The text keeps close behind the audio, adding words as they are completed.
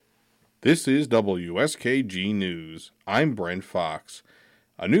This is WSKG News. I'm Brent Fox.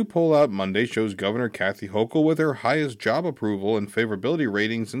 A new poll out Monday shows Governor Kathy Hochul with her highest job approval and favorability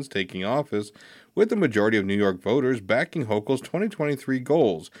rating since taking office, with the majority of New York voters backing Hochul's 2023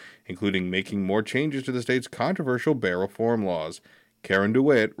 goals, including making more changes to the state's controversial bail reform laws. Karen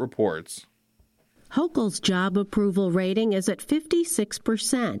DeWitt reports. Hochul's job approval rating is at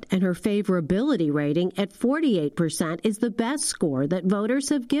 56%, and her favorability rating at 48% is the best score that voters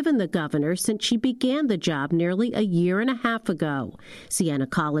have given the governor since she began the job nearly a year and a half ago. Siena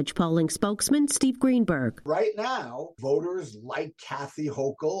College polling spokesman Steve Greenberg. Right now, voters like Kathy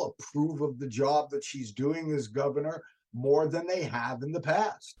Hochul, approve of the job that she's doing as governor more than they have in the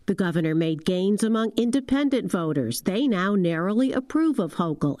past. The governor made gains among independent voters. They now narrowly approve of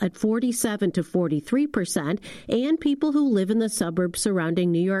Hochul at 47 to 43%, and people who live in the suburbs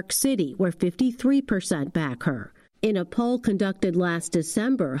surrounding New York City, where 53% back her. In a poll conducted last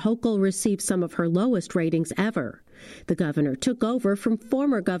December, Hochul received some of her lowest ratings ever. The governor took over from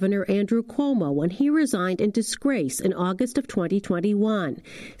former Governor Andrew Cuomo when he resigned in disgrace in August of 2021.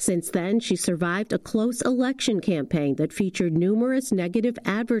 Since then, she survived a close election campaign that featured numerous negative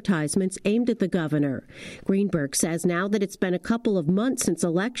advertisements aimed at the governor. Greenberg says now that it's been a couple of months since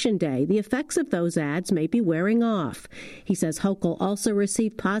Election Day, the effects of those ads may be wearing off. He says Hochul also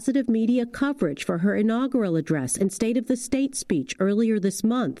received positive media coverage for her inaugural address and State of the State speech earlier this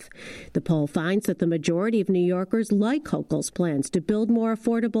month. The poll finds that the majority of New Yorkers like Hochul's plans to build more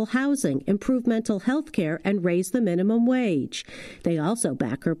affordable housing, improve mental health care, and raise the minimum wage. They also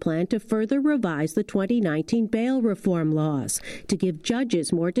back her plan to further revise the 2019 bail reform laws to give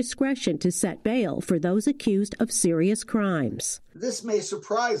judges more discretion to set bail for those accused of serious crimes. This may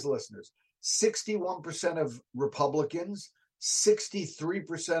surprise listeners. 61% of Republicans,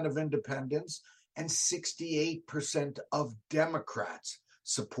 63% of independents, and 68% of Democrats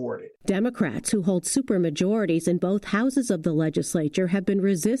support it. Democrats who hold supermajorities in both houses of the legislature have been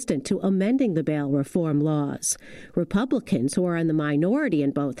resistant to amending the bail reform laws. Republicans, who are in the minority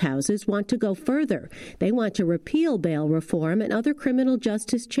in both houses, want to go further. They want to repeal bail reform and other criminal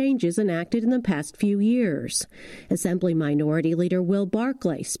justice changes enacted in the past few years. Assembly Minority Leader Will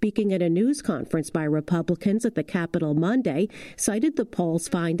Barclay, speaking at a news conference by Republicans at the Capitol Monday, cited the poll's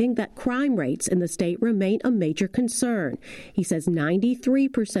finding that crime rates in the state remain a major concern. He says 93%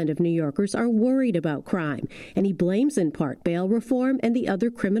 of New Yorkers are worried about crime, and he blames in part bail reform and the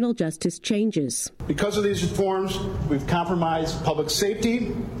other criminal justice changes. Because of these reforms, we've compromised public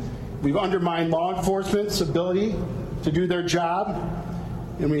safety, we've undermined law enforcement's ability to do their job,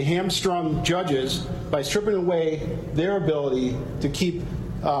 and we hamstrung judges by stripping away their ability to keep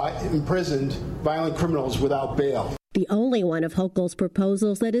imprisoned violent criminals without bail. The only one of Hochul's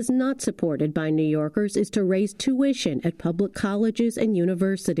proposals that is not supported by New Yorkers is to raise tuition at public colleges and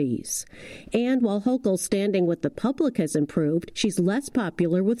universities. And while Hochul's standing with the public has improved, she's less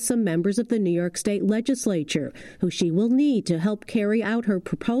popular with some members of the New York State legislature, who she will need to help carry out her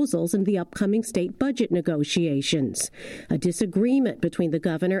proposals in the upcoming state budget negotiations. A disagreement between the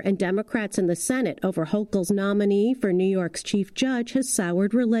governor and Democrats in the Senate over Hochul's nominee for New York's chief judge has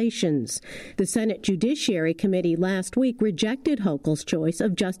soured relations. The Senate Judiciary Committee last week rejected Hochul's choice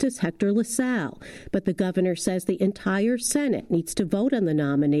of Justice Hector LaSalle, but the governor says the entire Senate needs to vote on the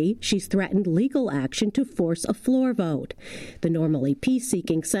nominee. She's threatened legal action to force a floor vote. The normally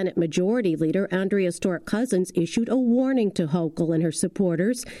peace-seeking Senate Majority Leader Andrea Stewart-Cousins issued a warning to Hochul and her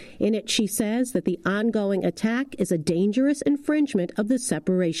supporters. In it, she says that the ongoing attack is a dangerous infringement of the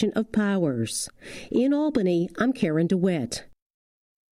separation of powers. In Albany, I'm Karen DeWitt.